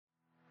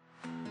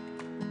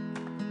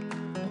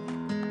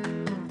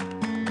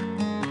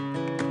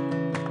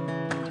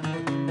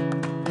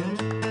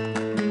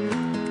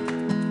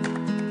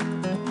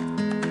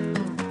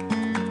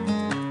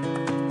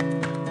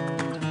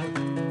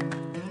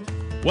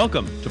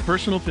Welcome to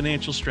Personal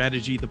Financial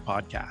Strategy, the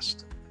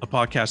podcast, a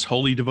podcast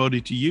wholly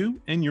devoted to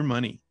you and your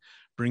money,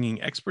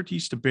 bringing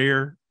expertise to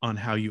bear on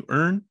how you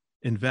earn,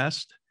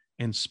 invest,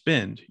 and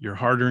spend your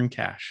hard-earned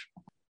cash.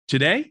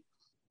 Today,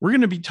 we're going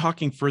to be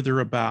talking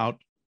further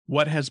about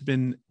what has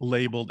been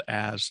labeled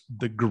as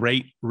the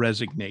Great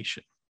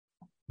Resignation.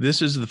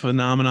 This is the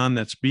phenomenon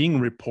that's being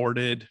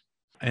reported,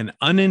 an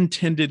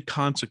unintended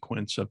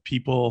consequence of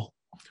people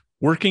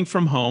working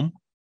from home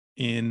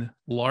in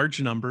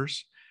large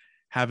numbers,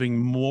 having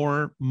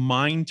more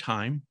mind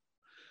time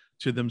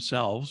to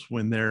themselves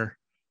when they're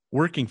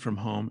working from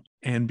home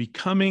and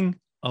becoming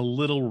a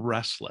little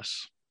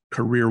restless,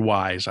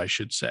 career-wise, I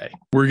should say.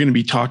 We're going to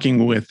be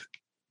talking with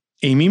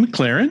Amy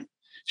McLaren.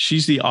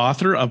 She's the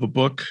author of a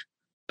book,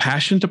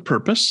 Passion to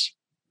Purpose,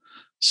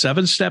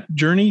 7-Step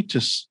Journey to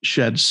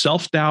Shed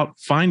Self-Doubt,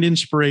 Find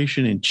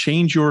Inspiration, and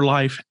Change Your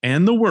Life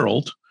and the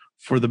World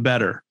for the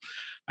Better.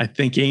 I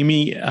think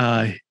Amy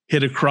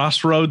hit a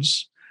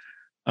crossroads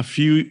a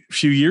few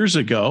years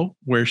ago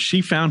where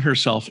she found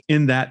herself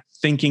in that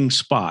thinking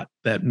spot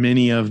that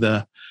many of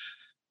the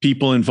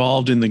people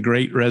involved in the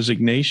Great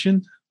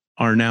Resignation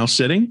are now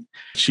sitting.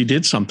 She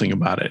did something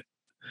about it.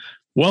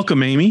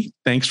 Welcome, Amy.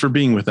 Thanks for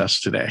being with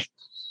us today.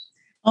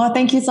 Oh,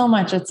 thank you so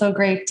much. It's so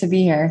great to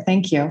be here.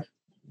 Thank you.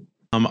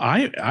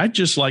 I'd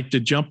just like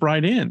to jump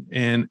right in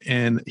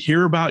and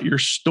hear about your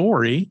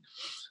story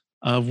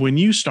of when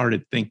you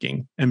started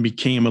thinking and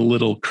became a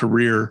little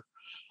career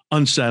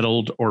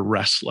unsettled or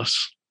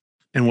restless,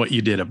 and what you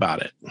did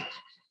about it.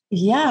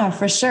 Yeah,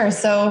 for sure.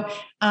 So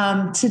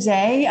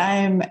today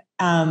I'm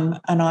an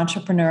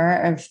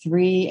entrepreneur of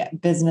 3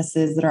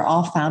 businesses that are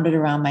all founded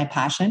around my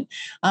passion.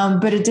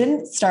 But it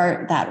didn't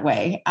start that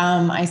way.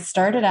 I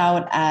started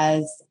out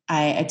as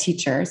a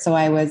teacher. So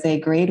I was a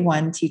grade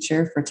 1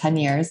 teacher for 10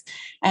 years.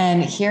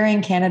 And here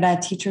in Canada,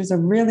 teachers are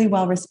really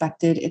well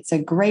respected. It's a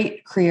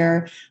great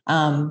career.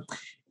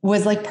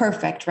 Was like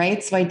perfect,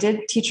 right? So I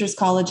did teachers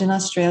college in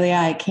Australia.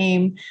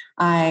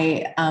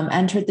 I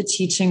entered the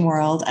teaching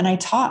world, and I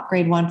taught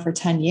grade 1 for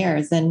 10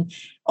 years. And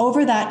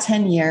over that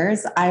 10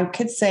 years, I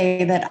could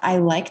say that I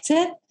liked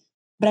it,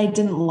 but I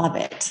didn't love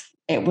it.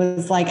 It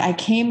was like, I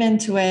came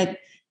into it,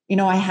 I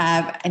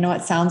know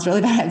it sounds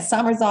really bad. I had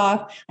summers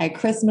off, I had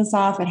Christmas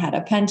off, it had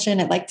a pension.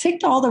 It like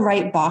ticked all the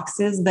right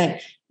boxes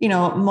that,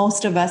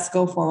 most of us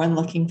go for when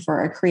looking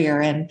for a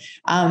career. And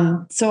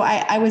so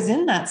I was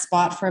in that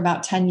spot for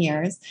about 10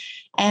 years.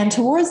 And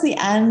towards the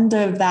end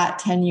of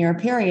that 10-year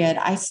period,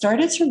 I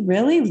started to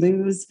really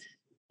lose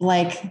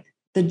like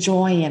the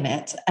joy in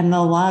it and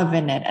the love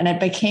in it. And it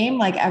became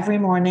like every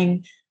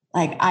morning,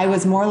 like I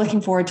was more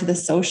looking forward to the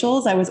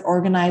socials. I was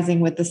organizing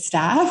with the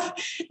staff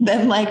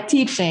than like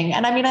teaching.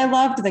 And I mean, I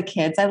loved the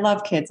kids. I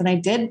love kids and I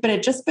did, but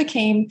it just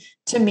became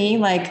to me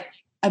like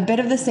a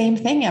bit of the same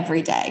thing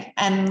every day.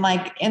 And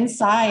like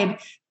inside,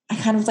 I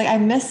kind of was like, I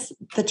miss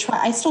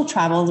I still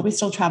traveled. We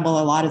still travel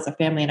a lot as a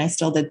family, and I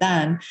still did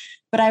then.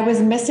 But I was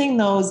missing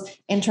those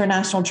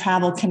international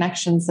travel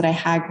connections that I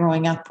had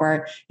growing up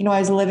where, I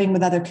was living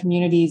with other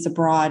communities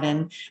abroad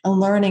and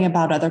learning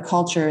about other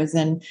cultures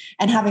and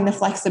having the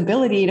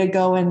flexibility to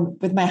go in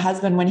with my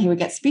husband when he would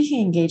get speaking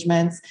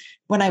engagements.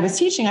 When I was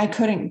teaching, I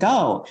couldn't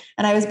go.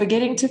 And I was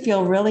beginning to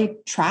feel really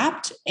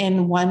trapped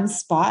in one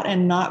spot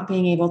and not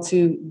being able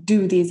to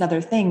do these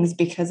other things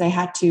because I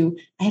had to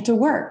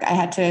work. I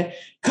had to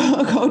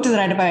go to the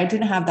 9 to 5. I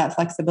didn't have that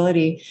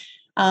flexibility.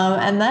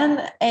 And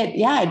then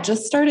it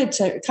just started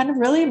to kind of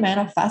really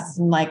manifest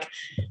and like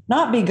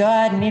not be good.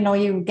 And,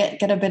 you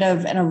get a bit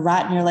of in a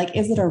rut and you're like,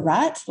 is it a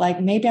rut?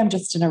 Like maybe I'm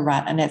just in a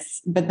rut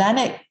but then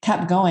it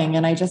kept going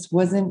and I just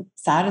wasn't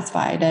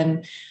satisfied.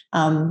 And,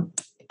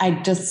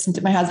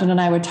 my husband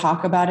and I would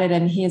talk about it,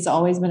 and he has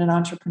always been an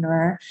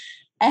entrepreneur.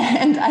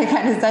 And I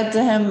kind of said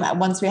to him,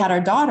 once we had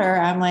our daughter,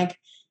 I'm like,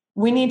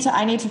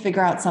 I need to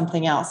figure out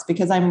something else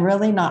because I'm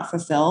really not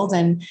fulfilled.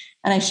 And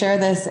I share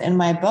this in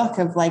my book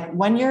of like,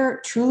 when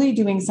you're truly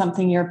doing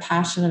something you're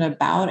passionate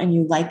about and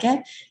you like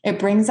it, it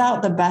brings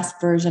out the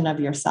best version of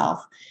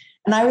yourself.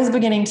 And I was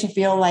beginning to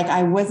feel like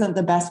I wasn't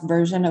the best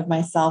version of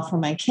myself for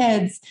my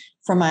kids,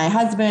 for my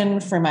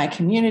husband, for my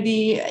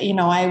community.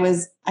 I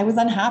was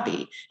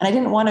unhappy and I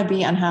didn't want to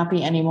be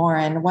unhappy anymore.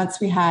 And once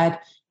we had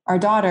our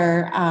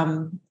daughter,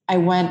 I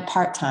went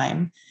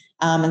part-time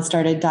and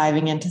started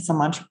diving into some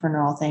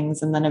entrepreneurial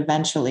things and then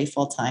eventually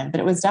full-time. But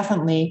it was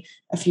definitely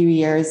a few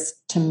years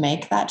to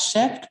make that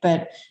shift.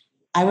 But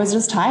I was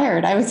just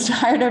tired. I was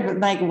tired of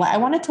like, I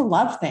wanted to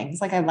love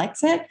things. Like I liked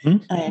it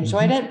and I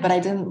enjoyed it, but I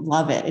didn't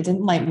love it. It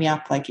didn't light me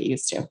up like it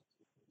used to.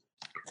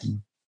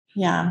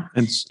 Yeah.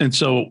 And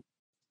so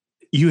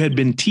you had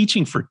been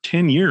teaching for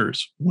 10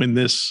 years when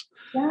this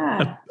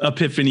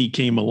epiphany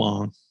came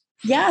along.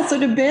 Yeah. So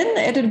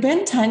it had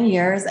been 10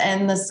 years,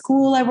 and the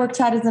school I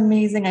worked at is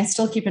amazing. I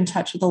still keep in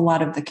touch with a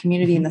lot of the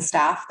community and the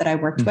staff that I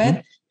worked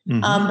with.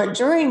 But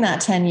during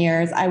that 10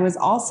 years, I was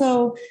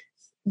also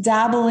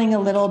dabbling a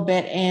little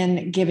bit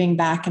in giving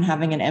back and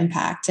having an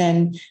impact.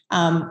 And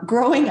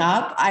growing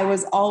up, I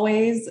was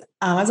always,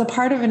 as a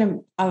part of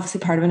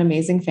obviously part of an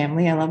amazing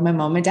family. I love my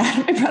mom, my dad,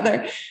 and my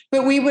brother,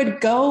 but we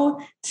would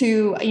go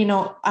to,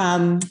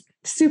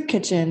 soup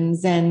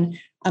kitchens and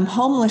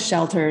homeless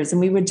shelters. And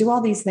we would do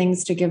all these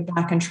things to give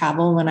back and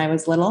travel when I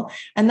was little.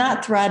 And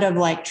that thread of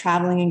like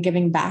traveling and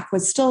giving back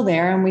was still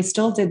there. And we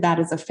still did that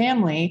as a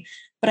family.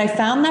 But I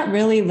found that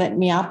really lit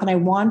me up, and I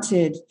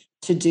wanted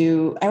to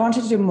do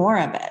more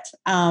of it.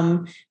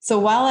 So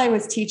while I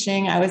was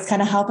teaching, I was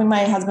kind of helping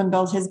my husband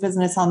build his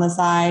business on the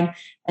side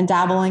and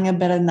dabbling a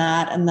bit in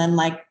that. And then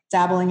like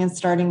dabbling in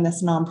starting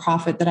this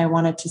nonprofit that I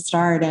wanted to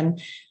start.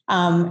 And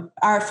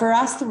for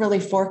us, the really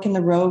fork in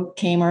the road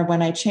came, or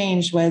when I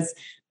changed, was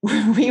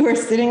we were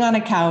sitting on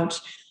a couch.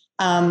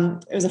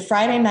 It was a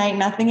Friday night,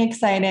 nothing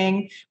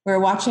exciting. We were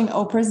watching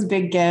Oprah's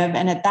Big Give.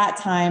 And at that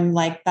time,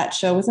 like, that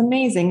show was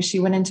amazing. She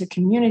went into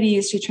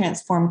communities, she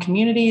transformed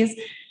communities.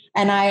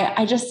 And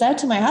I just said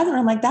to my husband,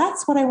 I'm like,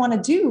 that's what I want to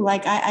do.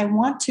 Like, I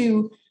want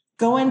to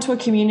go into a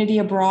community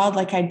abroad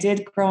like I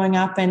did growing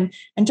up, and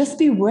just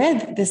be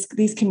with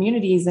these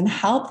communities and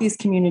help these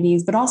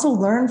communities, but also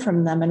learn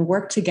from them and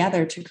work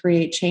together to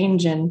create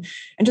change, and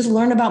just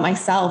learn about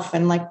myself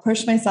and like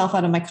push myself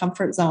out of my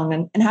comfort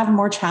zone, and have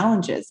more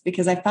challenges,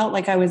 because I felt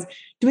like I was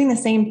doing the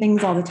same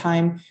things all the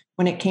time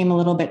when it came a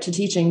little bit to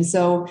teaching.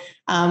 So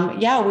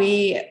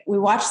we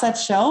watched that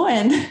show,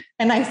 and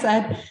I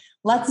said,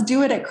 let's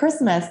do it at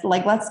Christmas.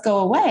 Like, let's go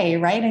away,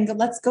 right? And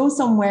let's go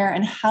somewhere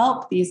and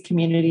help these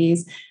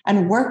communities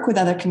and work with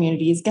other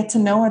communities, get to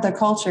know other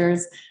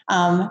cultures.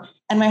 And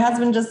my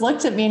husband just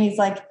looked at me and he's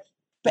like,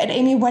 but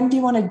Amy, when do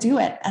you want to do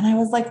it? And I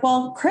was like,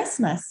 well,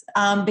 Christmas.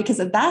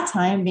 Because at that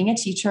time, being a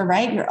teacher,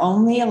 right, you're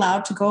only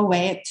allowed to go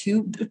away at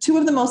two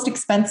of the most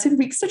expensive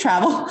weeks to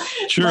travel.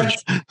 Sure.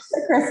 Like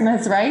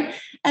Christmas, right?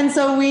 And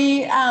so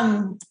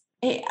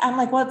I'm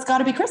like, well, it's got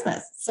to be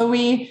Christmas. So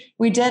we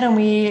did, and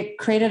we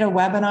created a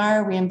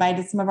webinar. We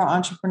invited some of our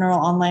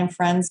entrepreneurial online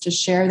friends to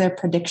share their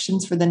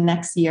predictions for the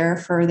next year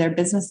for their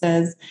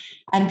businesses.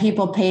 And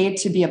people paid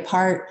to be a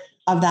part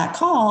of that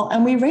call.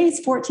 And we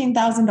raised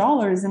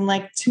 $14,000 in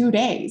like 2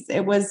 days.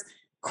 It was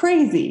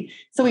crazy.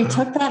 So we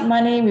took that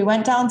money, we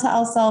went down to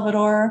El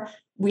Salvador.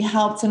 We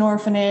helped an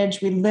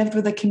orphanage. We lived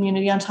with a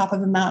community on top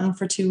of a mountain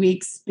for 2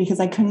 weeks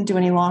because I couldn't do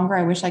any longer.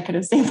 I wish I could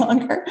have stayed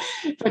longer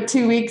for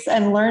 2 weeks,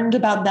 and learned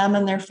about them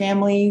and their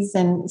families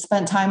and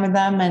spent time with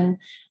them. And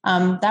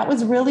that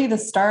was really the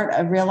start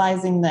of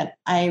realizing that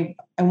I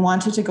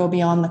wanted to go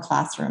beyond the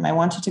classroom. I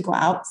wanted to go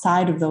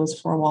outside of those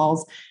four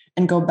walls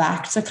and go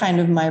back to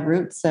kind of my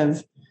roots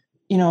of,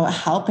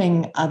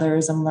 helping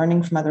others and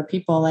learning from other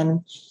people.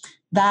 And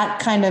that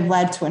kind of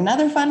led to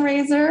another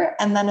fundraiser.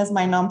 And then as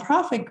my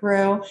nonprofit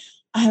grew,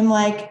 I'm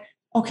like,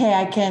 okay,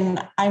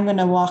 I'm going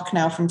to walk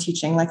now from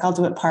teaching. Like, I'll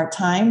do it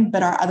part-time,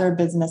 but our other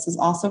business was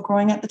also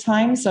growing at the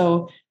time.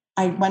 So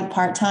I went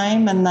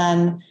part-time, and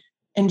then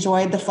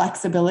enjoyed the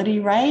flexibility,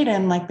 right?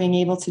 And like being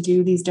able to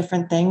do these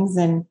different things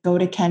and go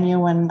to Kenya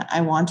when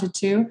I wanted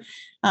to.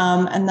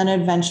 And then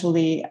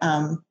eventually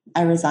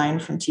I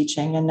resigned from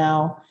teaching, and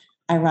now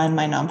I run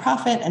my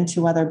nonprofit and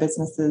 2 other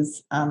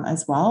businesses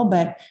as well.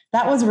 But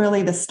that was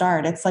really the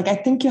start. It's like, I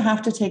think you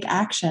have to take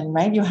action,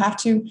 right? You have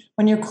to,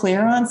 when you're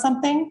clear on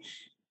something,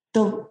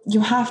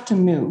 you have to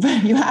move.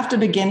 You have to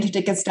begin to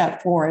take a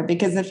step forward,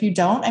 because if you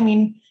don't,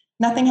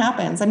 nothing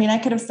happens. I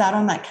could have sat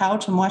on that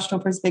couch and watched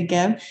Oprah's Big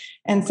Give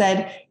and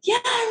said, yeah,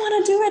 I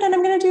want to do it, and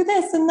I'm going to do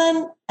this. And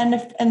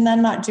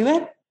then not do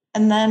it.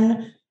 And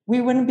then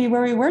we wouldn't be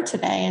where we were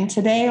today. And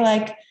today,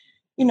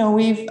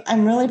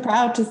 I'm really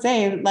proud to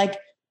say,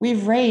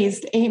 we've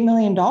raised $8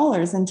 million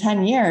in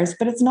 10 years,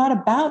 but it's not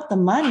about the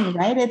money,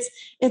 right?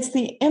 It's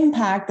the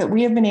impact that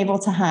we have been able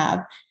to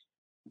have,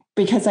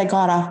 because I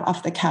got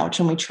off the couch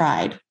and we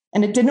tried,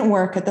 and it didn't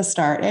work at the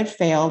start. It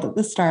failed at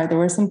the start. There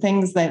were some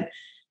things that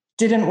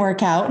didn't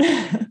work out,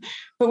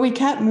 but we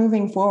kept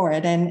moving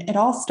forward. And it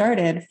all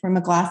started from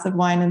a glass of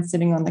wine and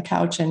sitting on the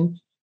couch and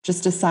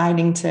just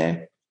deciding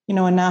to,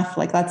 enough,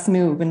 like, let's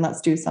move and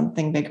let's do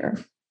something bigger.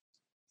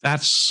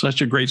 That's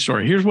such a great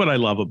story. Here's what I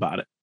love about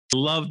it. I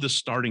love the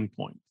starting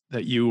point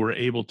that you were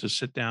able to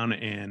sit down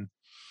and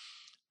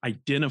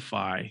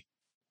identify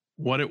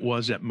what it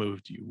was that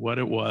moved you, what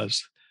it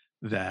was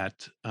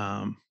that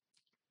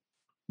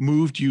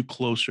moved you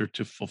closer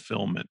to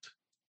fulfillment.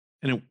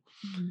 And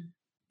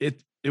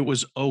it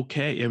was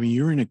okay.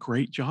 You're in a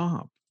great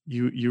job.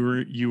 You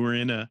were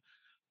in a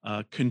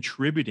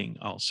contributing,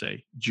 I'll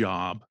say,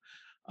 job.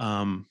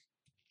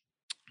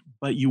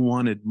 But you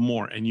wanted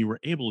more, and you were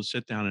able to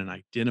sit down and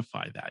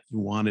identify that you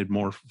wanted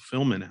more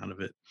fulfillment out of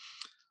it.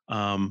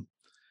 And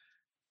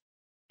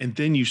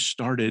then you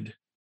started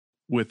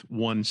with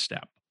one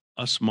step,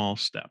 a small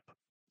step,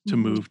 to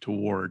move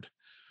toward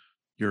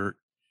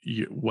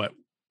what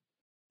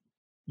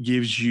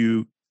gives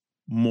you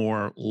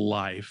more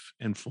life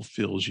and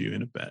fulfills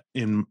you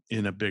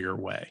in a bigger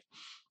way.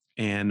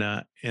 And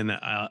the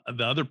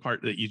other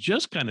part that you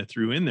just kind of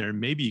threw in there,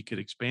 maybe you could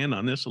expand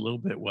on this a little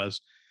bit, was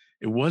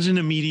It wasn't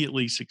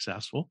immediately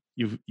successful.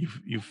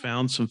 You've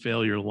found some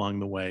failure along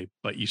the way,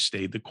 but you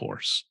stayed the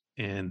course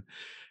and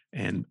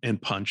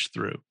punched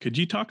through. Could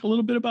you talk a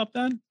little bit about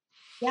that?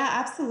 Yeah,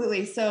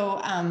 absolutely.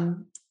 So,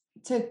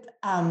 to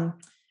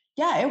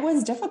yeah, it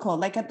was difficult.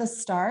 Like at the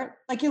start,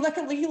 like you look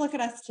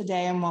at us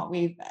today and what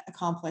we've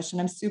accomplished,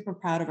 and I'm super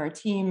proud of our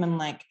team and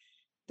like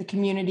the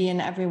community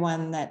and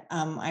everyone that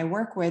I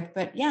work with.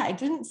 But yeah, it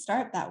didn't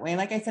start that way.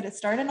 Like I said, it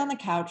started on the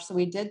couch. So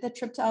we did the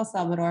trip to El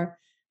Salvador.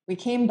 We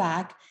came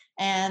back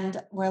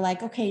and we're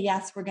like, okay,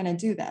 yes, we're going to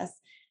do this.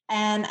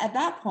 And at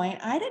that point,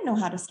 I didn't know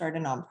how to start a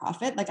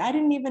nonprofit. Like I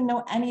didn't even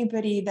know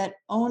anybody that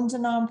owned a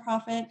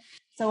nonprofit.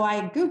 So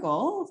I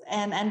Googled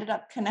and ended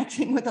up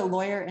connecting with a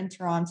lawyer in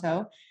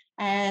Toronto.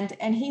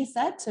 And he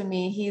said to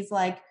me, he's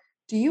like,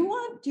 do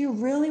you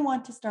really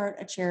want to start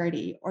a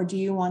charity or do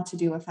you want to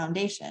do a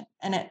foundation?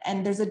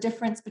 And there's a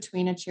difference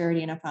between a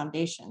charity and a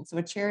foundation. So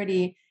a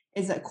charity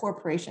is a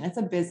corporation, it's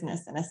a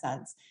business in a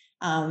sense.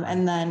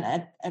 And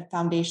then a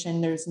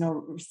foundation, there's no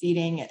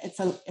receiving.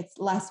 It's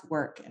less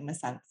work in a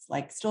sense,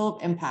 like still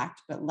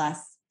impact, but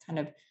less kind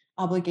of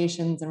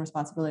obligations and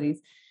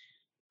responsibilities.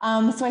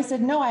 So I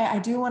said, no, I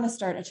do want to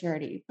start a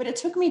charity, but it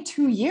took me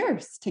 2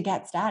 years to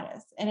get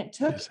status. And it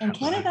took in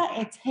Canada,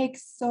 it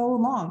takes so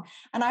long.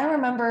 And I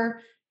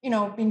remember,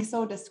 being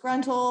so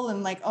disgruntled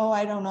and like, oh,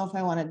 I don't know if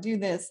I want to do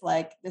this.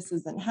 Like, this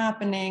isn't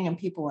happening. And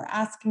people were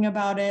asking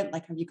about it.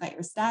 Like, have you got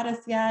your status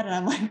yet? And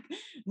I'm like,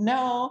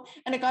 no.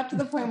 And it got to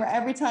the point where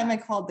every time I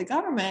called the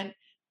government,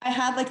 I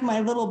had like my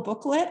little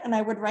booklet and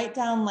I would write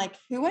down like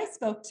who I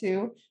spoke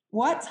to,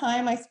 what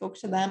time I spoke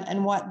to them,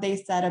 and what they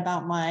said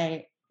about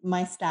my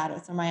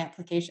status or my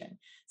application.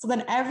 So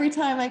then every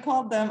time I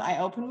called them, I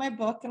opened my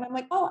book and I'm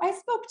like, oh, I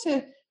spoke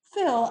to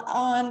Phil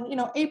on,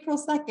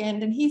 April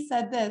 2nd, and he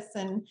said this.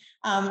 And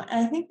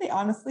I think they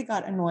honestly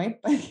got annoyed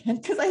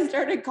because I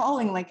started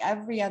calling like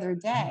every other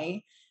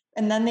day.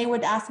 And then they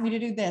would ask me to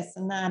do this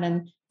and that.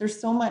 And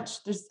there's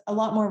a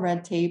lot more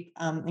red tape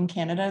in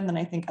Canada than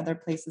I think other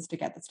places to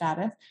get the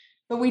status.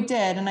 But we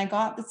did, and I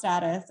got the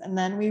status. And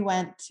then we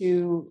went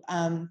to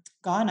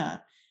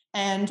Ghana.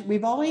 And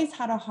we've always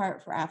had a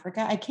heart for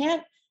Africa. I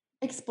can't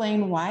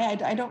explain why.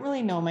 I don't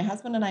really know. My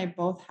husband and I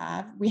both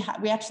have. We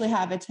actually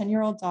have a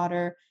 10-year-old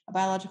daughter, a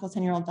biological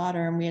 10-year-old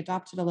daughter, and we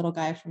adopted a little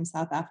guy from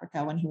South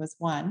Africa when he was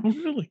 1. Oh,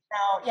 really?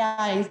 Now,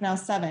 yeah, he's now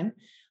 7.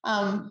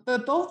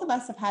 But both of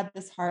us have had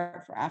this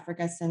heart for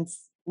Africa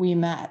since we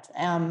met.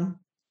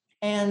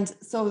 And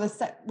so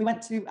we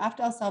went to,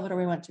 after El Salvador,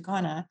 we went to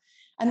Ghana.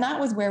 And that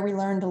was where we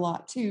learned a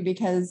lot too,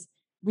 because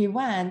we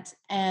went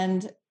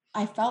and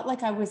I felt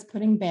like I was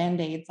putting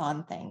Band-Aids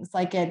on things.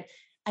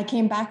 I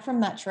came back from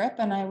that trip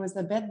and I was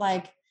a bit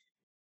like,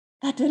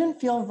 that didn't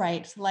feel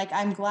right. Like,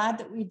 I'm glad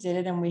that we did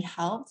it and we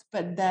helped,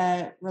 but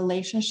the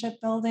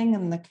relationship building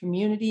and the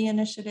community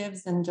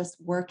initiatives and just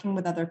working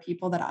with other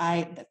people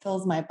that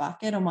fills my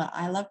bucket and what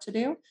I love to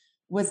do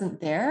wasn't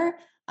there.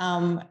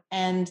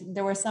 And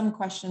there were some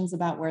questions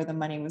about where the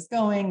money was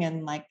going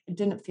and like, it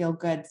didn't feel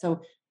good.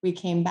 So we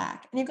came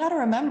back, and you got to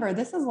remember,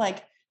 this is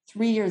like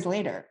 3 years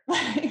later.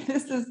 Like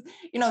this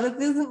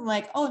isn't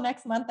like, oh,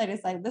 next month I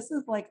decide. This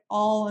is like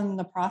all in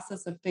the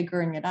process of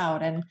figuring it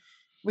out. And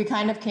we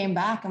kind of came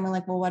back and we're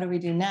like, well, what do we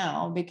do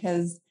now?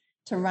 Because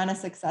to run a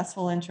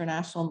successful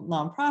international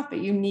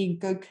nonprofit, you need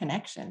good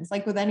connections.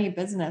 Like with any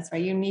business,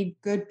 right? You need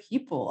good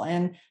people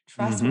and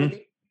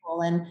trustworthy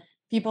people and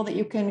people that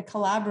you can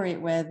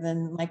collaborate with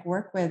and like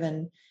work with.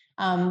 And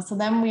so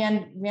then we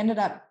ended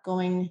up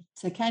going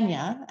to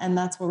Kenya, and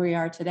that's where we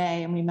are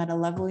today. And we met a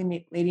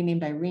lovely lady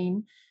named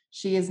Irene.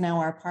 She is now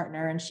our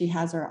partner, and she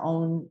has her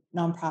own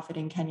nonprofit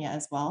in Kenya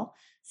as well.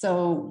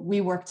 So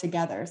we work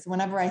together. So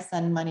whenever I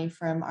send money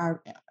from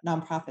our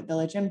nonprofit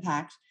Village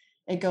Impact,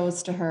 it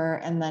goes to her,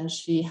 and then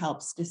she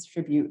helps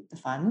distribute the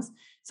funds.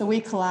 So we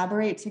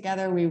collaborate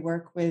together. We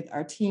work with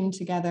our team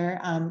together,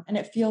 and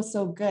it feels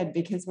so good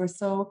because we're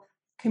so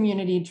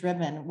community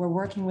driven. We're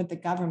working with the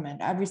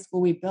government. Every school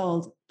we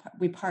build,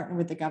 we partner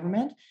with the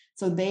government.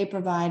 So they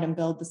provide and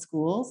build the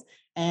schools.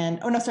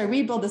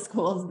 We build the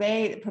schools.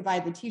 They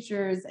provide the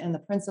teachers and the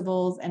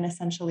principals and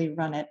essentially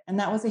run it. And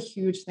that was a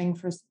huge thing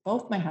for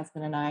both my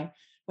husband and I,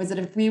 was that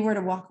if we were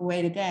to walk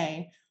away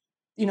today,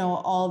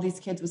 all these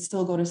kids would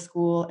still go to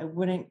school. It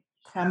wouldn't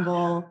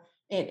crumble.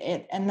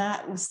 And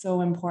that was so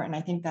important.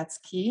 I think that's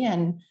key.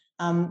 And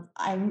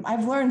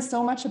I've learned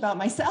so much about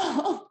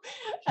myself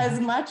as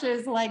much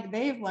as like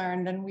they've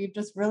learned. And we've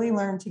just really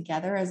learned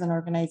together as an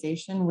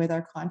organization with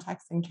our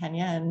contacts in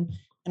Kenya and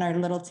our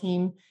little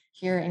team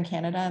here in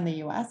Canada and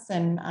the US.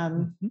 And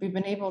we've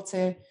been able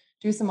to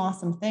do some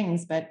awesome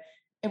things, but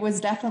it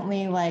was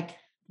definitely like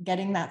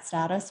getting that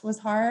status was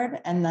hard.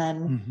 And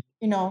then,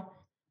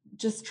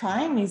 just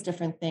trying these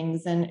different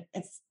things. And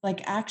it's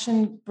like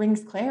action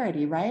brings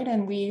clarity, right?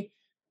 And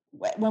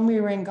when we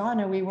were in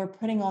Ghana, we were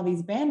putting all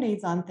these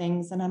Band-Aids on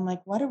things. And I'm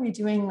like, what are we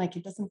doing? Like,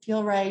 it doesn't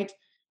feel right.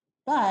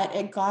 But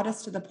it got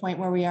us to the point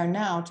where we are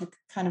now to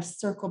kind of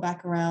circle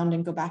back around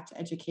and go back to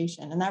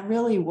education. And that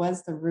really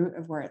was the root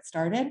of where it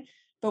started.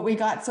 But we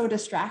got so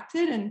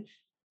distracted and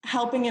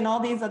helping in all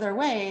these other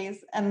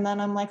ways. And then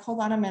I'm like,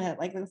 hold on a minute,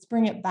 like, let's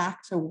bring it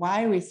back to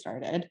why we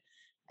started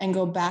and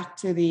go back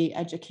to the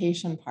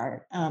education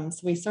part.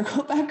 So we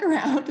circle back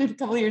around a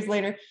couple of years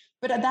later,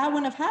 but that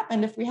wouldn't have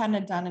happened if we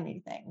hadn't done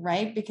anything,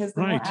 right? Because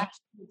the more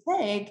action you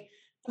take,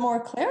 the more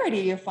clarity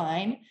you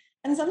find.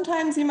 And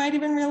sometimes you might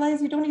even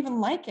realize you don't even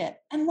like it.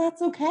 And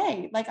that's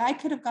okay. Like, I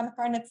could have gone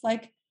far, and it's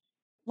like,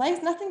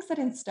 life's nothing set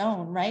in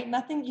stone, right?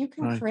 Nothing you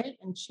can create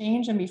and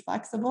change and be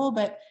flexible.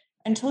 But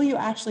until you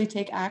actually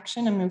take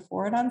action and move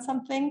forward on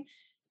something,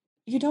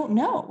 you don't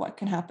know what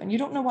can happen. You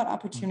don't know what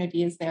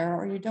opportunity is there,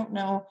 or you don't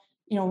know,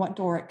 what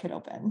door it could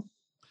open.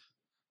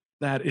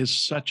 That is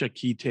such a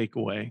key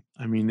takeaway.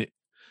 I mean,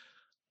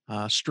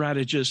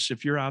 strategists,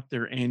 if you're out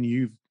there and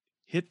you've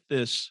hit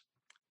this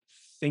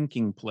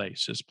thinking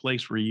place, this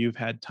place where you've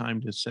had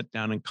time to sit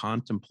down and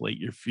contemplate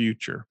your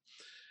future,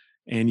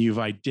 and you've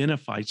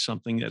identified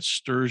something that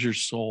stirs your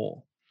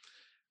soul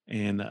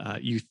and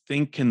you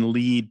think can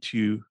lead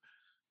to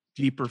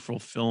deeper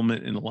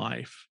fulfillment in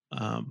life.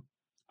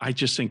 I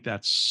just think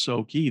that's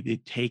so key. The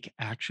take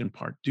action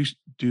part.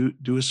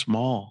 Do a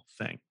small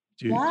thing.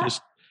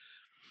 Just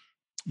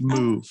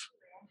move.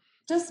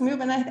 Just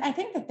move. And I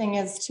think the thing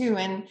is too,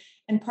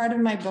 and part of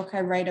my book,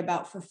 I write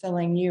about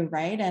fulfilling you,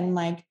 right? And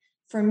like,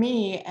 for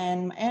me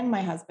and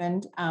my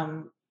husband,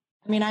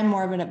 I mean, I'm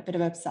more of a bit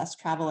of an obsessed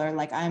traveler.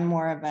 Like, I'm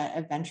more of an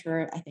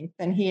adventurer, I think,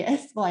 than he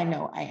is. Well, I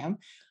know I am.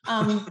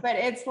 But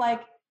it's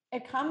like,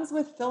 it comes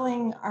with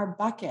filling our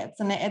buckets.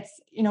 And it's,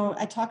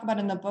 I talk about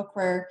in the book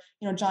where,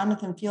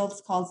 Jonathan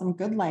Fields calls them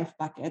good life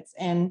buckets.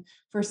 And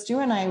for Stu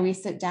and I, we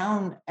sit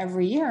down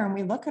every year and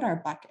we look at our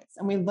buckets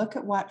and we look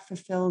at what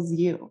fulfills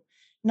you.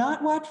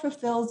 Not what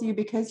fulfills you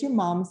because your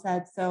mom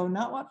said so,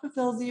 not what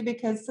fulfills you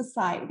because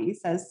society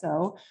says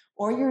so,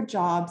 or your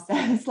job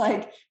says,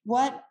 like,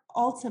 what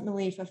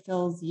ultimately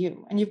fulfills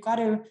you. And you've got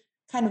to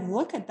kind of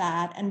look at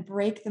that and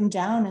break them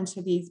down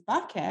into these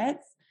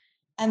buckets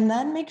and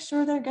then make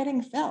sure they're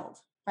getting filled,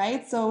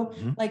 right? So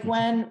like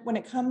when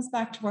it comes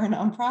back to our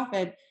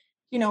nonprofit,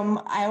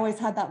 I always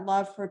had that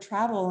love for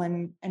travel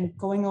and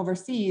going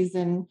overseas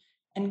and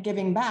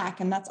giving back.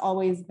 And that's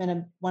always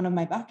been one of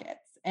my buckets.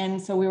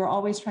 And so we were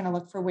always trying to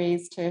look for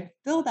ways to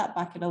fill that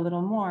bucket a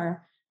little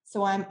more.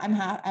 So I'm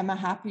a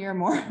happier,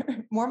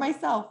 more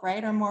myself,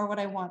 right? Or more what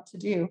I want to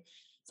do.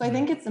 So I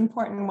think it's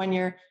important when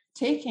you're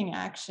taking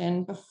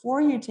action,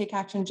 before you take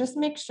action, just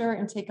make sure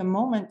and take a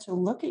moment to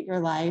look at your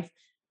life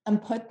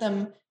and put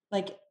them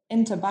like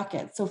into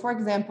buckets. So for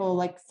example,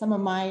 like some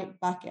of my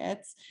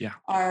buckets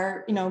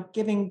are,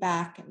 giving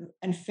back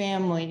and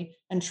family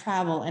and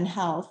travel and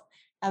health.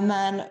 And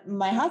then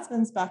my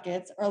husband's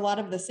buckets are a lot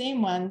of the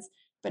same ones,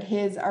 but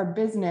his are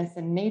business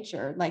and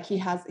nature. Like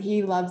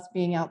he loves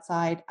being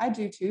outside. I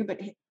do too, but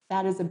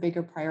that is a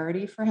bigger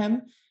priority for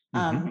him.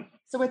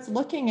 So it's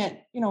looking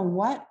at,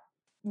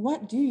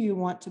 what do you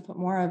want to put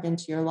more of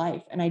into your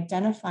life and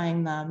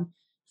identifying them,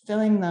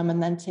 filling them,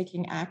 and then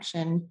taking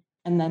action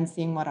and then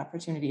seeing what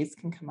opportunities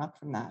can come up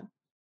from that.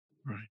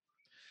 Right.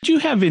 Do you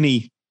have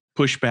any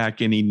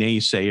pushback, any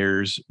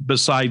naysayers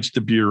besides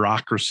the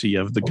bureaucracy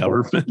of the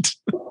government?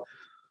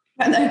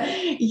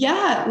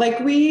 Yeah, like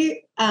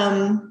we,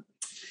 like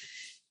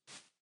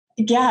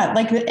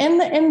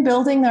in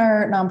building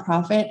our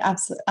nonprofit,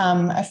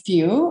 a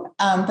few,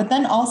 but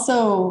then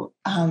also,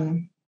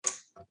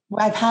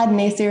 I've had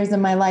naysayers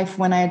in my life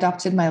when I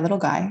adopted my little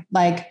guy.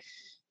 Like,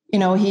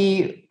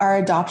 our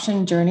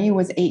adoption journey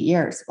was 8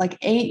 years. Like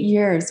 8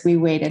 years we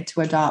waited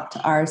to adopt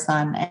our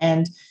son.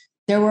 And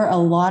there were a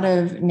lot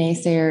of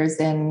naysayers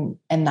in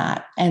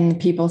that. And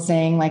people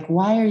saying like,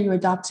 why are you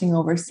adopting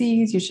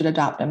overseas? You should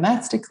adopt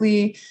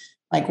domestically.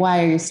 Like,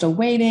 why are you still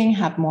waiting?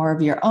 Have more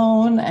of your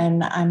own.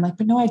 And I'm like,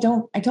 but no, I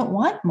don't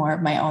want more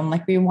of my own.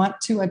 Like, we want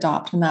to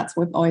adopt. And that's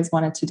what we've always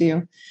wanted to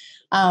do.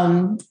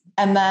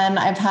 And then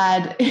I've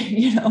had,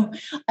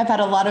 I've had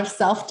a lot of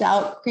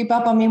self-doubt creep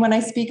up on me when I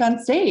speak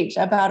on stage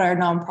about our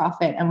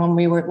nonprofit and what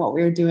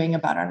we were doing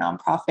about our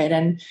nonprofit.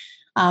 And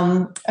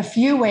a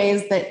few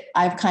ways that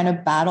I've kind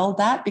of battled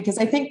that, because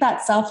I think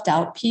that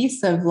self-doubt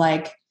piece of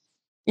like,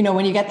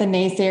 when you get the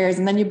naysayers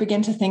and then you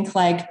begin to think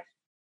like,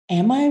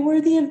 am I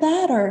worthy of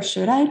that? Or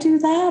should I do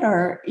that?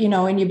 Or,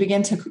 and you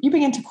begin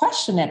to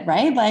question it,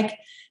 right? Like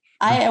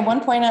at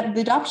one point at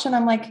the adoption,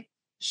 I'm like,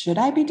 should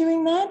I be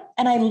doing that?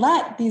 And I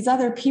let these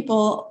other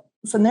people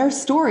from their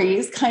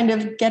stories kind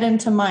of get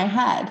into my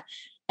head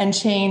and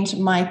change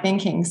my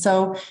thinking.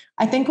 So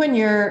I think when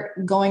you're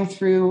going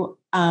through,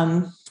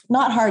 not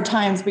hard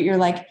times, but you're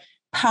like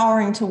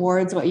powering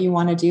towards what you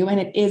want to do, and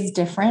it is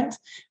different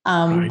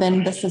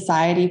than the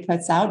society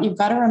puts out, you've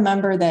got to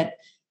remember that,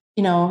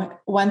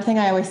 one thing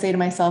I always say to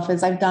myself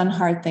is I've done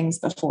hard things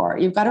before.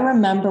 You've got to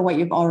remember what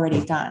you've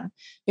already done.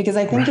 Because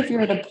I think if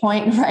you're at a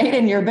point, right,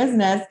 in your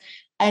business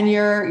and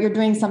you're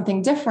doing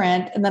something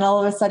different, and then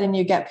all of a sudden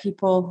you get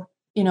people,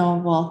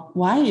 well,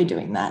 why are you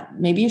doing that?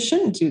 Maybe you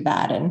shouldn't do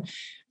that. And,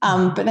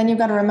 but then you've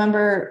got to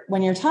remember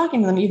when you're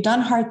talking to them, you've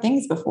done hard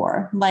things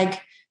before,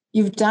 like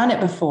you've done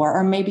it before,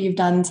 or maybe you've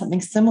done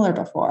something similar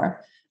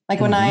before. Like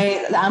when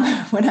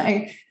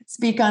I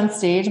speak on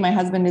stage. My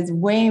husband is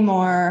way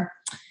more,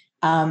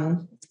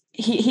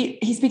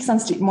 he speaks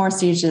on more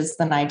stages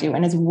than I do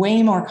and is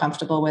way more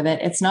comfortable with it.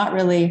 It's not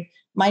really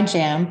my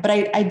jam, but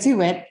I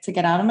do it to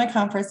get out of my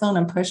comfort zone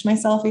and push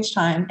myself each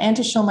time and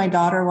to show my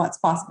daughter what's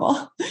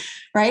possible,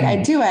 right? I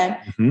do it.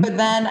 But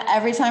then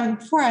every time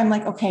before I'm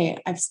like, okay,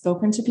 I've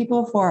spoken to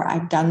people before.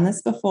 I've done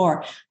this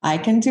before. I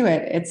can do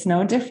it. It's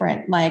no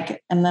different.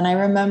 Like, and then I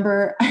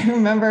remember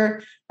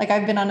like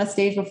I've been on a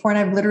stage before and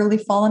I've literally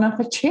fallen off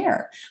a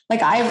chair.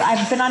 Like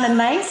I've been on a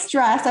nice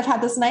dress. I've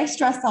had this nice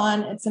dress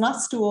on. It's not a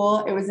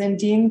stool. It was in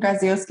Dean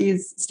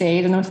Grazioski's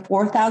stage and there was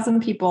 4,000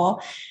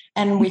 people.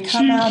 And we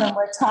come out and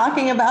we're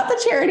talking about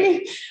the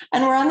charity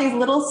and we're on these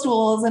little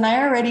stools and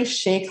I already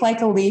shake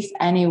like a leaf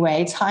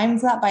anyway,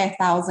 times that by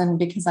 1,000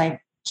 because I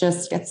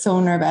just get so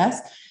nervous.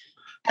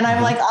 And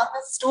I'm like on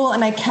the stool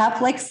and I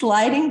kept like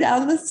sliding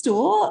down the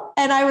stool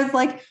and I was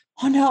like,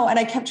 oh no. And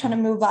I kept trying to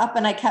move up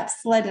and I kept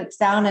sliding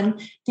down and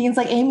Dean's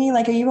like, Amy,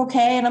 like, are you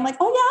okay? And I'm like,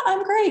 oh yeah,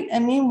 I'm great.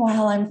 And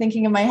meanwhile, I'm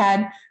thinking in my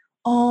head,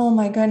 oh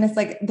my goodness,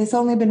 like this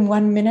only been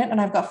 1 minute and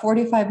I've got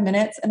 45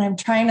 minutes and I'm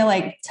trying to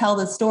like tell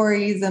the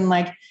stories and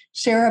like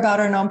share about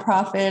our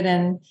nonprofit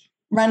and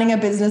running a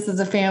business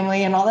as a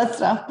family and all that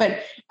stuff.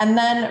 And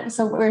then,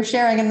 so we're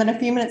sharing. And then a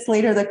few minutes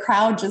later, the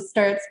crowd just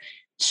starts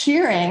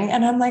cheering.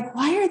 And I'm like,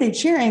 why are they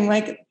cheering?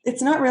 Like,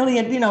 it's not really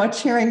a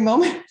cheering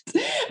moment.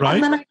 Right.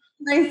 And then I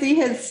see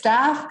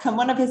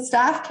one of his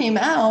staff came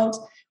out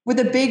with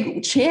a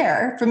big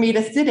chair for me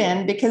to sit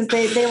in because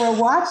they were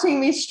watching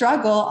me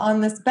struggle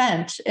on this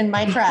bench in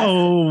my dress.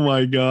 Oh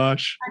my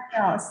gosh. I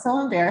know, it's so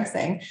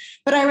embarrassing.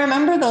 But I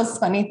remember those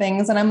funny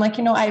things. And I'm like,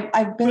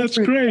 I've been That's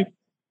through great.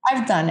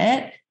 I've done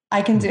it.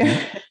 I can do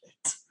it.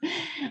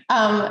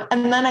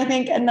 And then I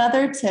think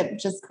another tip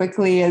just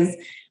quickly is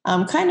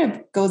kind of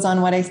goes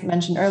on what I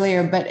mentioned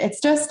earlier, but it's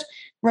just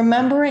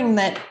remembering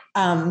that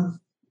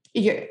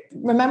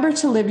remember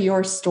to live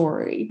your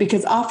story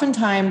because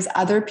oftentimes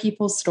other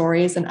people's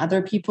stories and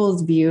other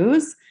people's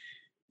views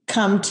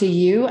come to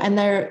you and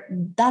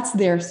that's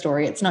their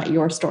story. It's not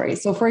your story.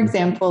 So for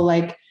example,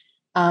 like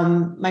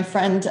my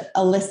friend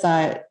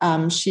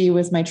Alyssa, she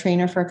was my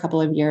trainer for a couple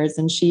of years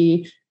and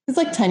she was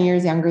like 10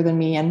 years younger than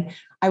me. And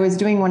I was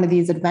doing one of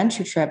these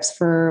adventure trips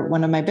for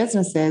one of my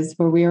businesses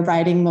where we were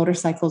riding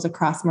motorcycles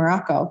across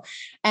Morocco.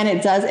 And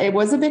it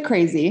was a bit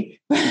crazy.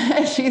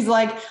 She's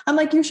like, I'm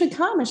like, you should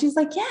come. And she's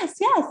like,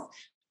 yes.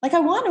 Like, I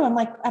want to.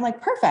 I'm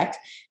like, perfect.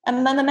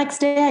 And then the next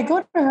day I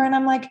go to her and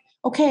I'm like,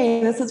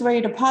 okay, this is where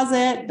you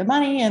deposit the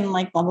money and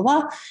like, blah, blah,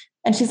 blah.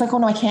 And she's like, oh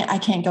no, I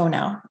can't go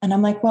now. And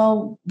I'm like,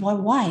 well,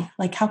 why?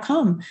 Like, how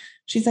come?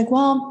 She's like,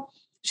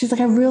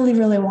 I really,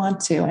 really want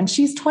to. And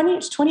she's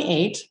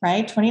 28,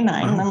 right?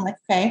 29. And I'm like,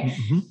 okay.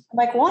 I'm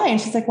like, why? And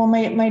she's like, well,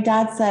 my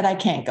dad said I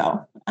can't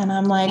go. And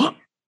I'm like, what?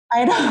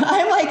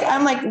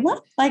 I'm like,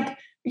 what? Like,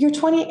 you're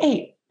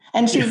 28.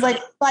 And she's like,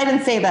 well, I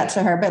didn't say that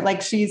to her, but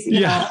like, she's,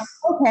 you know,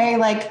 okay,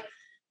 like,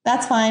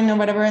 that's fine or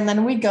whatever. And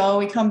then we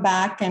come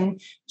back and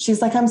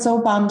she's like, I'm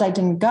so bummed I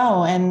didn't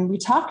go. And we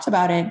talked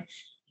about it.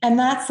 And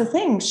that's the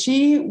thing.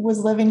 She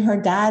was living her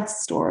dad's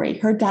story,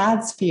 her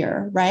dad's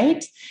fear,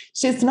 right?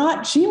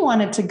 She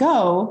wanted to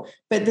go,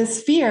 but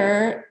this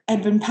fear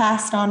had been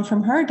passed on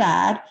from her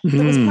dad.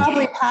 It was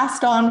probably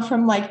passed on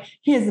from like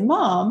his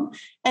mom.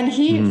 And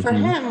for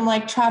him,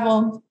 like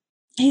travel,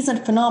 he's a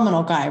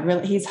phenomenal guy.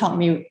 Really, he's helped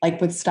me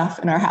like with stuff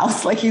in our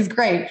house. Like he's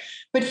great.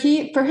 But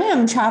for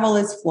him, travel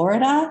is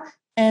Florida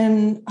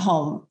and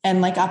home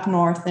and like up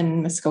north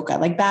in Muskoka.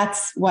 Like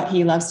that's what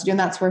he loves to do. And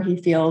that's where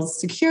he feels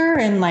secure.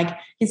 And like,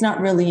 he's not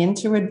really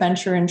into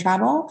adventure and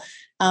travel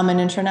and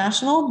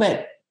international,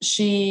 but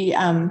she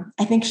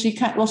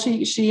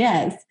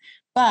is,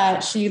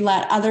 but she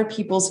let other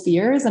people's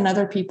fears and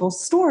other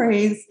people's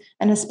stories,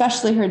 and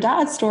especially her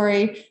dad's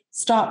story,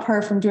 stop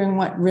her from doing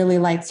what really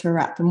lights her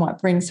up and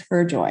what brings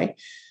her joy.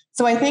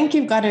 So I think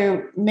you've got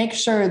to make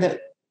sure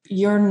that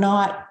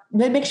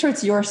make sure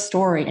it's your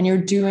story and you're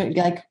doing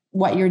like,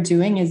 what you're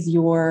doing is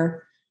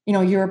your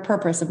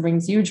purpose and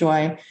brings you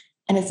joy,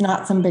 and it's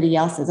not somebody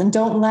else's. And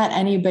don't let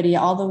anybody,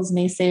 all those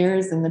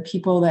naysayers and the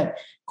people that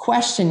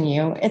question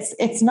you,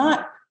 it's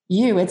not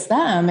you, it's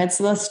them. It's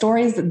the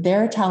stories that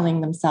they're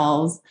telling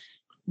themselves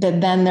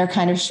that then they're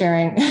kind of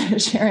sharing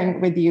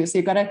with you. So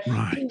you've got to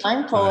be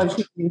mindful of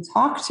who you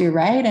talk to,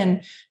 right?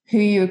 And who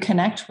you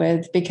connect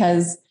with,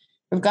 because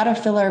we've got to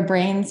fill our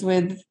brains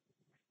with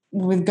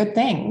good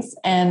things.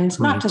 And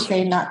not to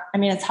say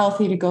it's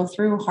healthy to go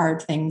through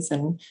hard things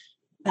and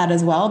that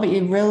as well, but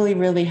you really,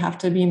 really have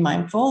to be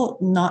mindful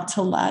not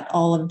to let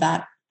all of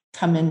that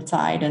come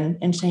inside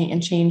and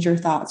change your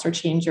thoughts or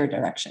change your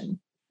direction.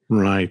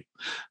 Right.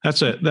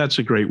 That's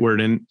a great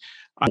word. And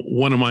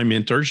one of my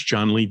mentors,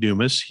 John Lee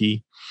Dumas,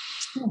 he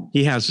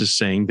has this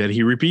saying that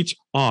he repeats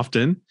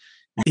often.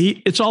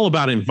 It's all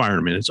about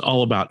environment. It's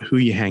all about who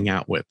you hang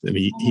out with. And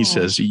he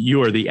says,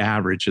 you are the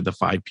average of the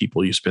 5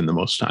 people you spend the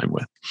most time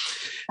with.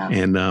 Yeah.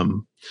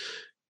 And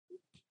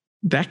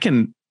that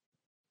can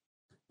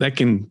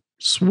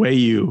sway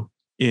you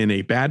in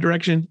a bad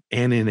direction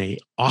and in a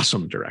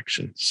awesome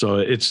direction. So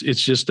it's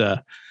just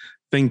a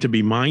thing to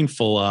be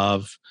mindful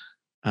of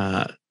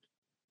uh,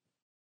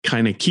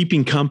 kind of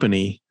keeping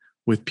company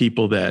with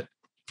people that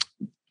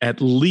at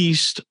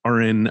least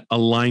are in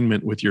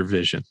alignment with your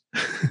vision.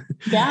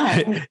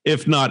 Yeah.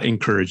 If not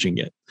encouraging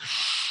it.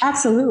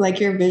 Absolutely. Like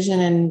your vision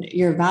and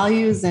your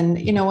values. And,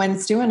 when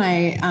Stu and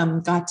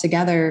I got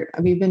together,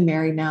 we've been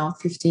married now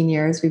 15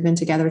 years. We've been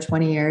together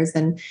 20 years.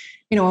 And,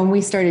 when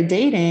we started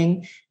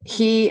dating,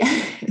 he,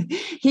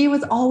 he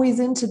was always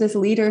into this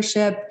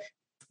leadership,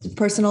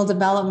 personal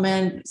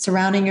development,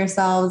 surrounding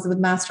yourselves with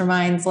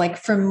masterminds, like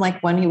from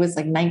when he was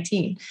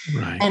 19.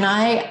 Right. And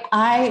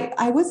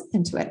I was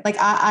into it. Like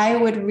I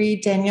would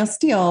read Danielle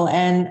Steele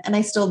and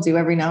I still do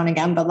every now and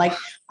again, but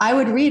I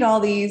would read all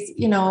these,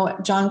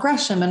 John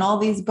Gresham and all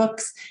these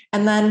books.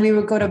 And then we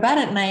would go to bed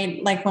at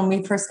night, like when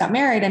we first got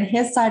married, and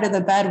his side of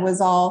the bed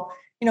was all,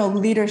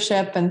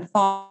 leadership and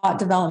thought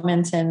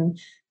development and,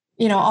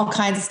 all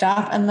kinds of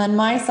stuff. And then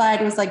my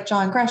side was like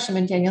John Gresham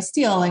and Danielle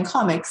Steele and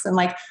comics and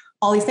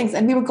all these things.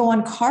 And we would go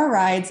on car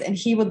rides and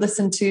he would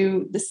listen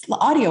to this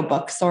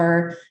audiobooks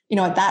or,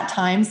 at that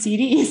time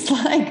CDs,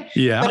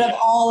 but of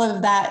all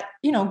of that,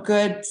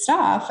 good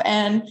stuff.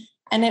 And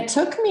it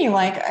took me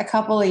a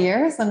couple of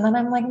years. And then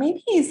I'm like,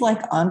 maybe he's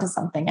onto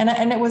something.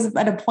 And it was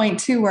at a point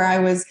too, where I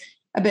was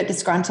a bit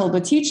disgruntled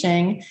with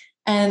teaching.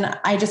 And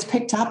I just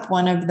picked up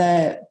one of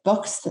the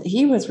books that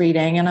he was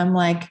reading. And I'm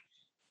like,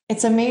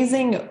 it's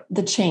amazing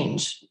the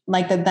change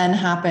that then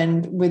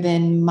happened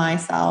within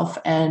myself.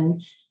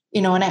 And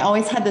and I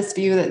always had this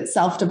view that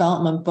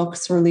self-development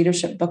books or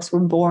leadership books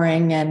were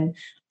boring and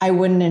I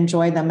wouldn't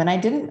enjoy them. And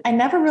I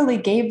never really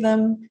gave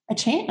them a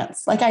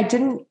chance. I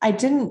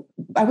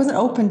wasn't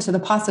open to the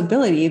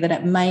possibility that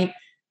it might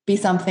be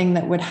something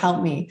that would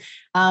help me.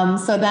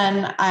 So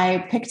then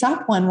I picked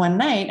up one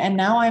night and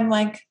now I'm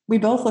we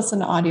both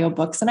listen to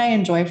audiobooks and I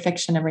enjoy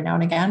fiction every now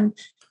and again.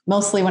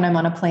 Mostly when I'm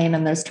on a plane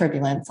and there's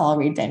turbulence, I'll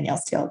read Danielle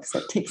Steele because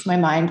it takes my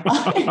mind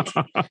off it.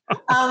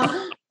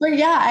 But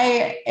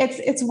yeah,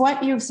 it's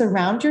what you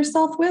surround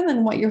yourself with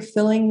and what you're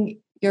filling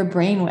your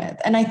brain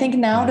with. And I think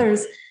now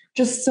there's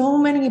just so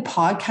many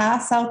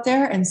podcasts out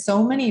there and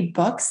so many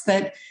books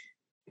that,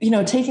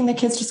 taking the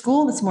kids to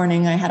school this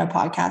morning, I had a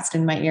podcast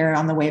in my ear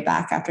on the way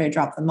back after I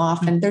dropped them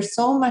off. And there's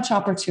so much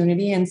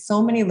opportunity and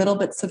so many little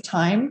bits of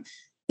time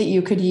that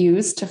you could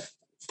use to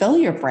fill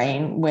your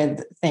brain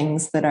with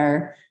things that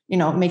are,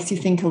 it makes you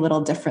think a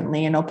little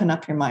differently and open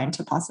up your mind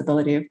to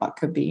possibility of what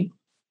could be.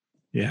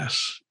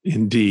 Yes,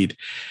 indeed.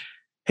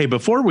 Hey,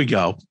 before we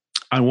go,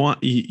 I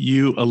want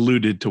you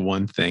alluded to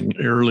one thing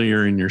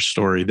earlier in your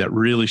story that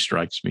really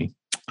strikes me.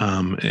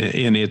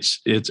 And it's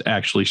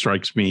actually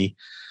strikes me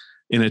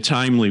in a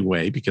timely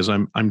way because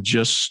I'm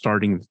just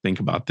starting to think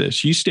about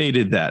this. You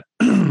stated that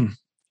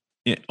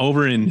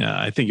over in,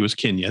 I think it was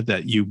Kenya,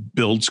 that you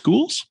build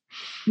schools.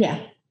 Yeah.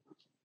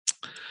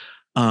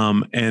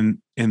 And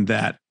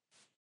that,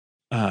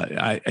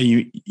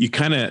 you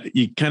kind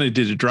of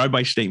did a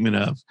drive-by statement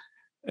of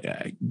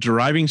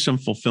deriving some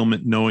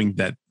fulfillment, knowing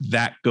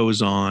that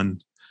goes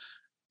on,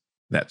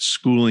 that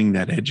schooling,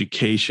 that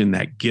education,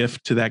 that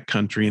gift to that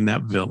country and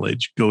that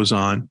village goes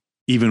on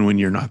even when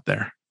you're not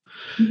there.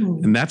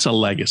 Mm-hmm. And that's a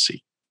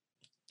legacy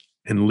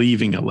and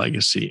leaving a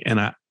legacy.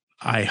 And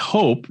I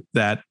hope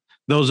that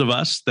those of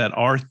us that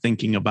are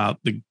thinking about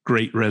the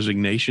great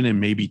resignation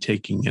and maybe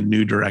taking a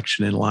new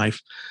direction in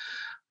life,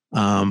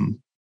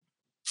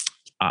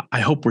 I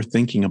hope we're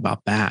thinking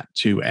about that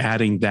too,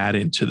 adding that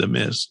into the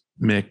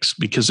mix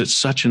because it's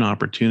such an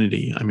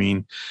opportunity. I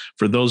mean,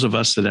 for those of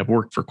us that have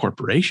worked for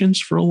corporations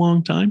for a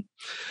long time,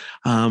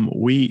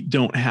 we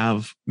don't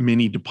have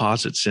many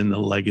deposits in the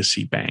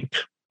legacy bank.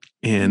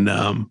 And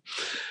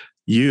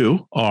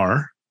you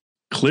are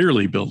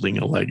clearly building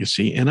a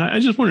legacy. And I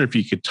just wonder if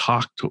you could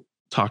talk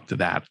to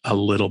that a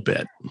little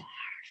bit.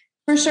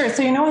 For sure.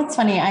 So, what's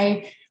funny?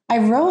 I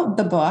wrote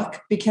the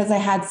book because I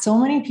had so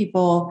many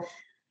people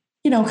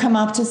come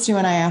up to Stu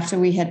and I after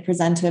we had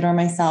presented or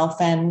myself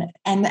and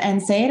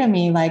say to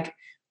me I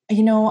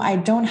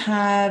don't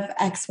have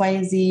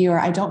XYZ, or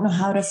I don't know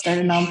how to start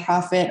a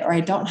nonprofit, or I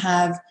don't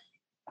have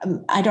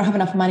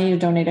enough money to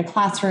donate a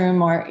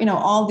classroom, or,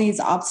 all these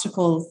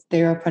obstacles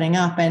they were putting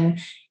up. And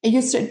it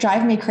used to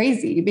drive me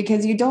crazy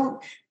because you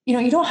don't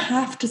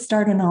have to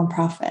start a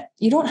nonprofit.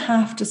 You don't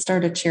have to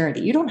start a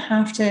charity. You don't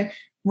have to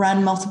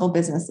run multiple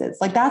businesses.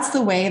 That's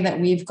the way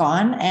that we've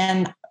gone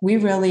and we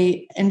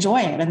really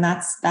enjoy it. And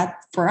that's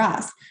for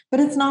us, but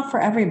it's not for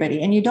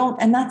everybody.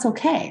 And that's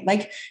okay.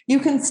 You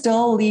can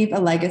still leave a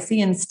legacy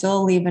and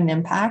still leave an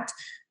impact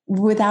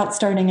without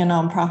starting a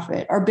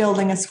nonprofit or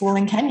building a school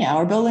in Kenya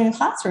or building a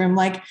classroom.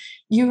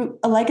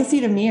 A legacy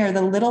to me are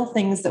the little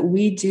things that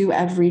we do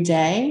every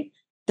day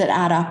that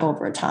add up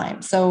over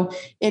time. So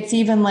it's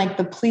even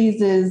the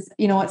pleases, at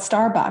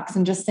Starbucks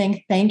and just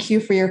saying thank you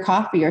for your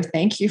coffee or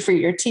thank you for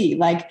your tea.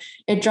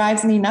 It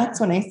drives me nuts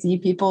when I see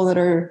people that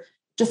are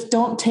just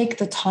don't take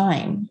the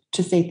time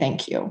to say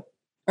thank you,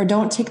 or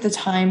don't take the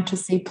time to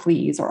say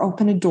please, or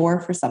open a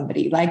door for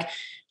somebody.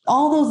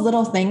 All those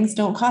little things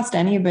don't cost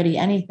anybody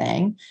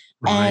anything.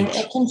 Right. And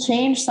it can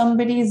change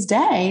somebody's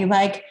day.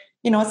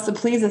 it's the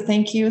please, the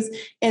thank yous.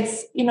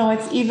 It's,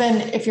 it's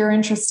even if you're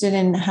interested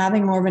in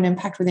having more of an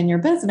impact within your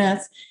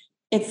business,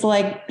 it's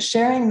like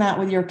sharing that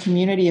with your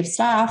community of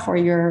staff or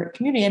your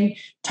community and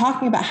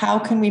talking about how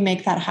can we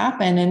make that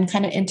happen and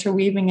kind of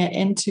interweaving it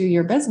into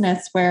your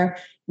business where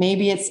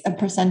maybe it's a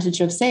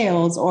percentage of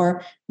sales,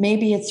 or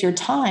maybe it's your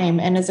time.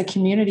 And as a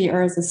community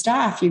or as a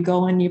staff, you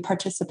go and you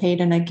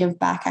participate in a give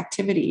back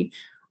activity.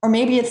 Or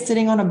maybe it's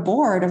sitting on a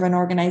board of an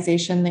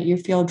organization that you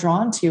feel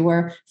drawn to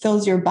or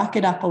fills your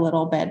bucket up a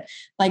little bit.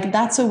 Like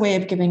that's a way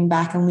of giving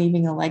back and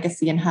leaving a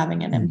legacy and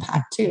having an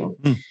impact too.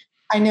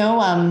 I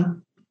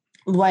know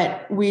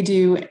what we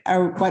do,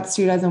 or what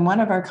Stu does in one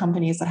of our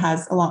companies that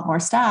has a lot more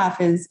staff,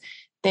 is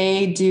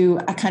they do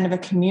a kind of a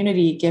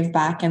community give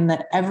back, and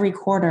that every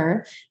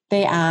quarter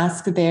they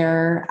ask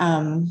their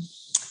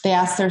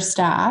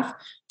staff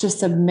to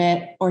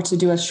submit or to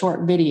do a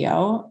short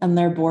video on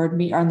their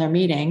on their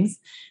meetings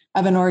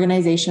of an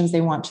organizations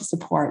they want to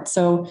support.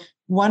 So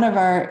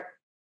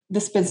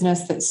this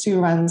business that Stu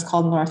runs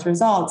called North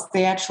Results,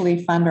 they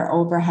actually fund our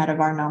overhead of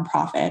our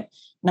nonprofit,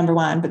 number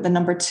one. But the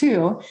number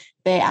two,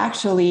 they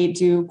actually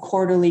do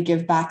quarterly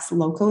give backs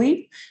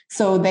locally.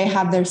 So they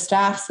have their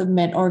staff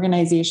submit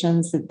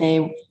organizations that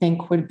they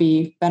think would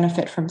be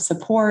benefit from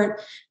support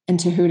and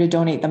to who to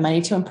donate the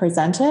money to and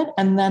present it.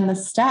 And then the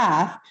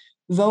staff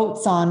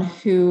votes on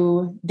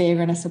who they're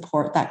going to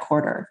support that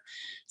quarter.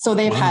 So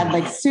they've had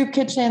like soup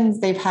kitchens,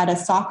 they've had a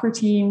soccer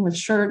team with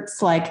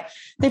shirts, like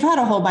they've had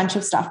a whole bunch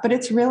of stuff, but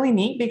it's really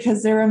neat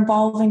because they're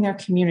involving their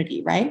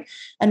community, right?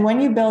 And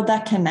when you build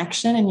that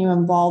connection and you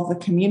involve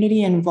the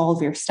community, involve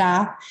your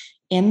staff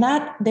in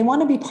that, they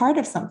want to be part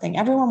of something.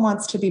 Everyone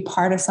wants to be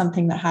part of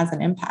something that has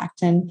an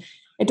impact. And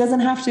it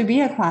doesn't have to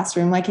be a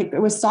classroom. Like it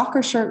was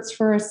soccer shirts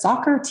for a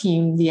soccer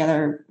team the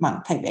other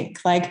month, I think.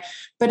 Like,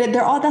 but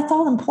that's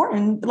all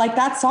important. Like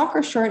that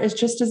soccer shirt is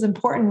just as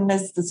important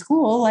as the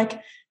school.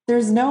 Like,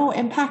 there's no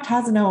impact,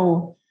 has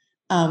no,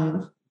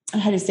 how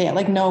do you say it?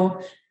 Like no,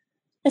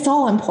 it's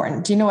all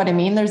important. Do you know what I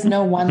mean? There's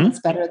no one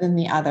that's better than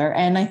the other.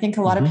 And I think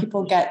a lot of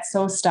people get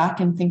so stuck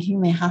in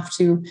thinking they have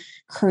to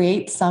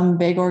create some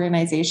big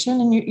organization,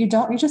 and you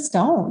just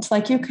don't.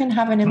 Like you can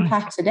have an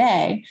impact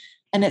today,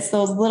 and it's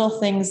those little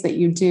things that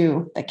you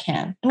do that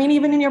can. I mean,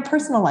 even in your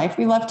personal life,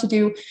 we love to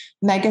do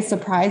mega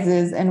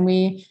surprises, and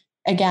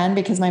again,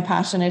 because my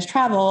passion is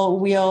travel,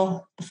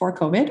 before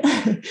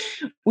COVID,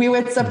 we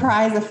would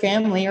surprise a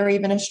family or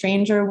even a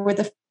stranger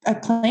with a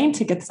plane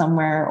ticket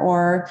somewhere,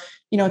 or,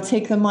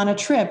 take them on a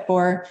trip,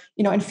 or,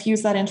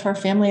 infuse that into our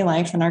family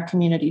life and our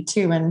community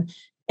too. And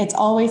it's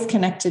always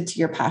connected to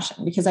your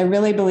passion, because I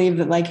really believe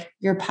that like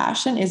your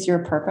passion is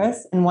your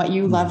purpose and what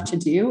you love to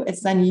do.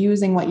 It's then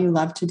using what you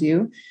love to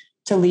do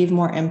to leave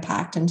more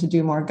impact and to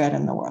do more good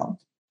in the world.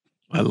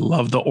 I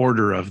love the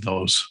order of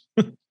those.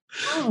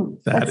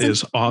 That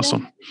is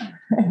awesome.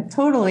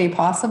 Totally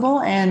possible.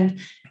 And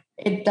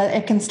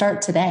it can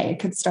start today. It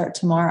could start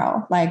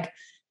tomorrow. Like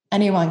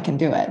anyone can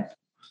do it.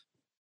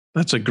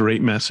 That's a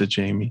great message,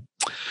 Amy.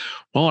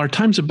 Well, our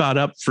time's about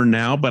up for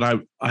now, but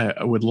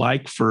I would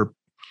like for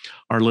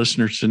our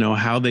listeners to know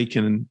how they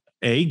can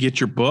A, get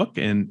your book,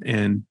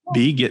 and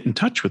B, get in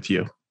touch with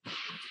you.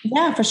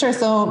 Yeah, for sure.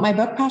 So my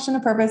book, Passion to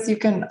Purpose, you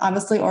can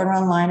obviously order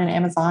online on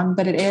Amazon,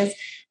 but it is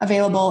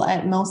available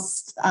at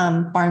most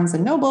Barnes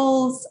and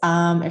Nobles.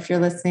 If you're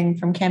listening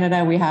from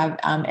Canada, we have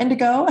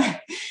Indigo.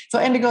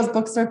 So Indigo's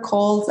bookstore,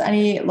 Kohl's,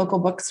 any local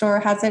bookstore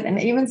has it,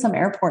 and even some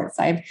airports.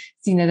 I've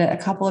seen it at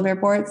a couple of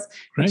airports,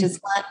 which is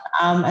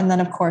fun. And then,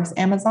 of course,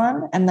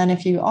 Amazon. And then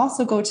if you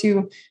also go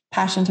to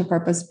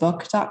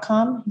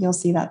passiontopurposebook.com, you'll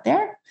see that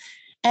there.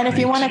 And if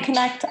you want to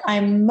connect,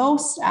 I'm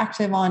most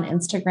active on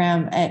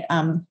Instagram at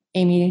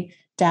Amy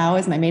Dow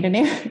is my maiden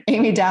name.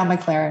 Amy Dow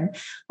McLaren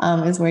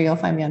is where you'll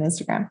find me on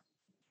Instagram.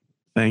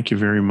 Thank you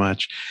very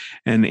much.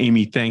 And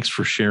Amy, thanks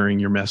for sharing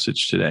your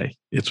message today.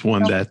 It's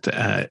one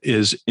that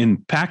is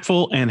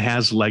impactful and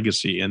has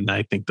legacy. And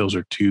I think those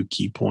are two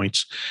key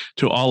points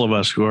to all of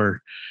us who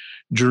are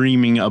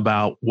dreaming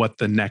about what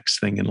the next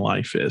thing in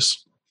life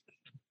is.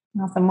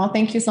 Awesome. Well,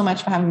 thank you so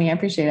much for having me. I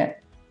appreciate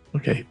it.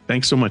 Okay.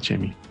 Thanks so much,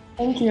 Amy.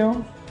 Thank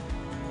you.